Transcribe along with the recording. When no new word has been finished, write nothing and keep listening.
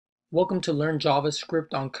Welcome to Learn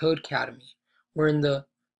JavaScript on Codecademy. We're in the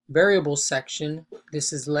variables section.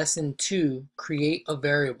 This is lesson 2, create a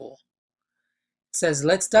variable. It says,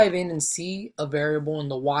 let's dive in and see a variable in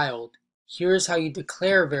the wild. Here's how you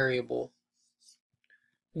declare a variable.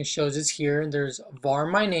 It shows us here, there's var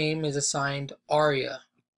my name is assigned aria.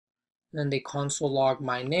 Then they console log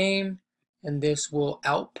my name, and this will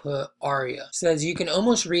output aria. It says you can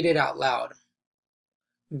almost read it out loud.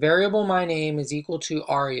 Variable my name is equal to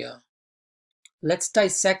aria. Let's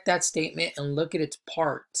dissect that statement and look at its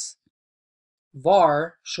parts.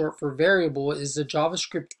 Var, short for variable, is the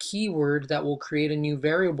JavaScript keyword that will create a new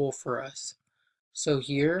variable for us. So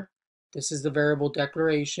here, this is the variable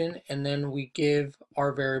declaration, and then we give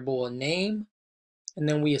our variable a name, and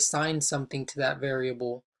then we assign something to that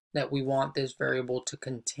variable that we want this variable to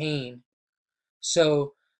contain.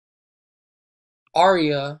 So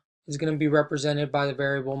aria is going to be represented by the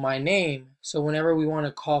variable my name. So whenever we want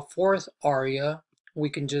to call forth aria, we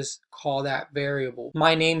can just call that variable.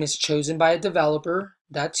 My name is chosen by a developer,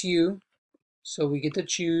 that's you. So we get to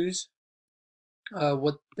choose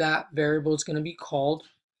what that variable is going to be called.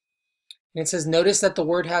 And it says, notice that the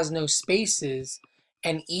word has no spaces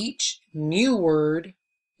and each new word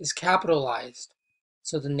is capitalized.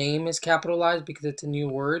 So the name is capitalized because it's a new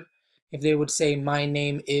word. If they would say my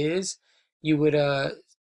name is, you would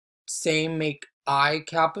same make I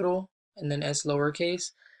capital and then S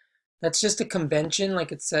lowercase. That's just a convention,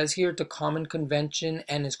 like it says here. It's a common convention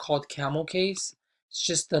and is called camel case. It's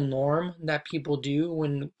just the norm that people do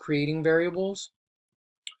when creating variables.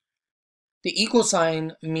 The equal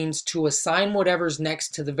sign means to assign whatever's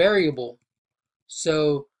next to the variable.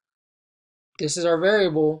 So this is our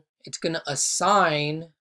variable. It's going to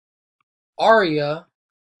assign aria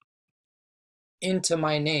into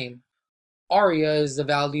my name. Aria is the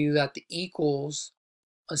value that the equals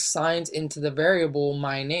assigns into the variable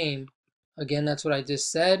my name. Again, that's what I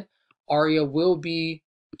just said. Aria will be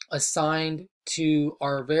assigned to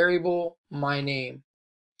our variable my name.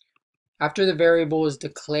 After the variable is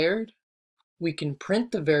declared, we can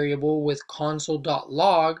print the variable with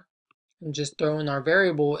console.log and just throw in our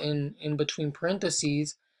variable in between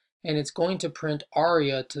parentheses, and it's going to print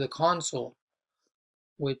aria to the console,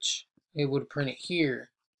 which it would print it here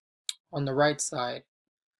on the right side.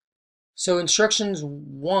 So instructions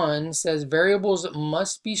 1 says variables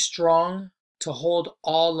must be strong to hold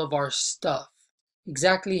all of our stuff.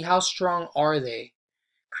 Exactly how strong are they?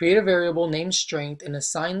 Create a variable named strength and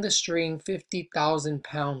assign the string 50,000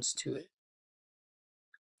 pounds to it.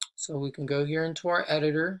 So we can go here into our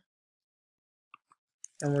editor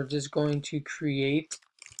and we're just going to create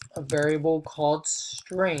a variable called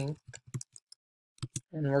strength,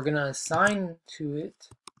 and we're going to assign to it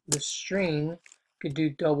the string. You could do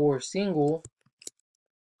double or single.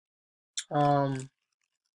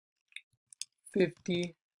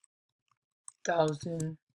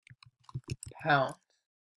 50,000 pounds.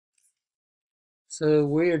 So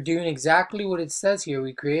we're doing exactly what it says here.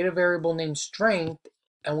 We create a variable named strength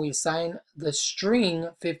and we assign the string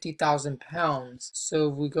 50,000 pounds. So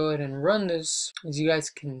if we go ahead and run this, as you guys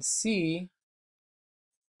can see,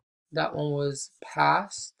 that one was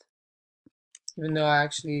passed, even though I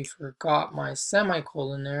actually forgot my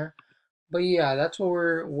semicolon there. But yeah, that's what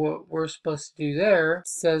we're supposed to do there. It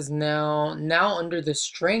says now under the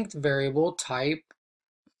strength variable type,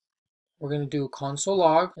 we're going to do a console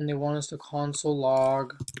log, and they want us to console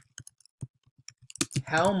log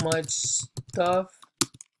how much stuff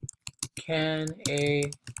can a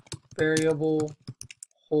variable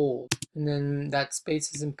hold. And then that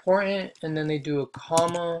space is important, and then they do a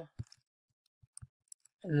comma,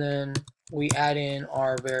 and then we add in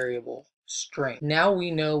our variable strength. Now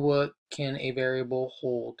we know what can a variable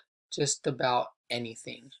hold, just about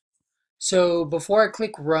anything. So before I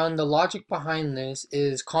click run, the logic behind this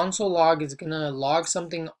is console log is going to log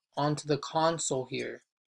something onto the console here.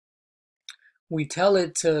 We tell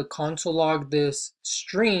it to console log this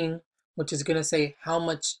string, which is going to say how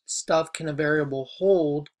much stuff can a variable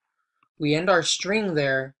hold. We end our string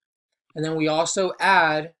there, and then we also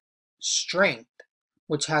add strength,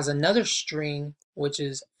 which has another string, which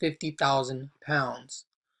is 50,000 pounds.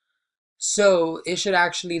 So it should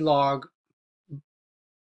actually log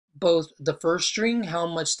both the first string, how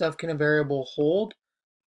much stuff can a variable hold,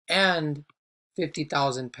 and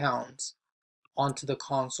 50,000 pounds onto the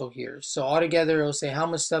console here. So altogether it'll say how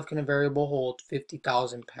much stuff can a variable hold,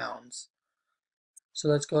 50,000 pounds. So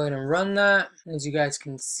let's go ahead and run that. As you guys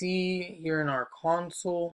can see here in our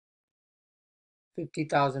console,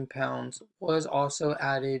 50,000 pounds was also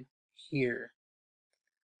added here.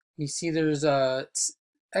 You see there's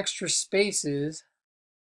extra spaces,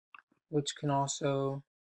 which can also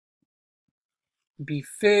be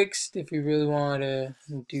fixed if you really want to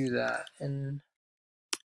do that. And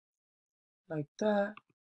like that.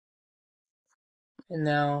 And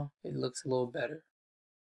now it looks a little better.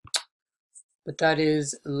 But that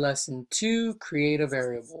is lesson 2, create a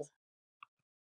variable.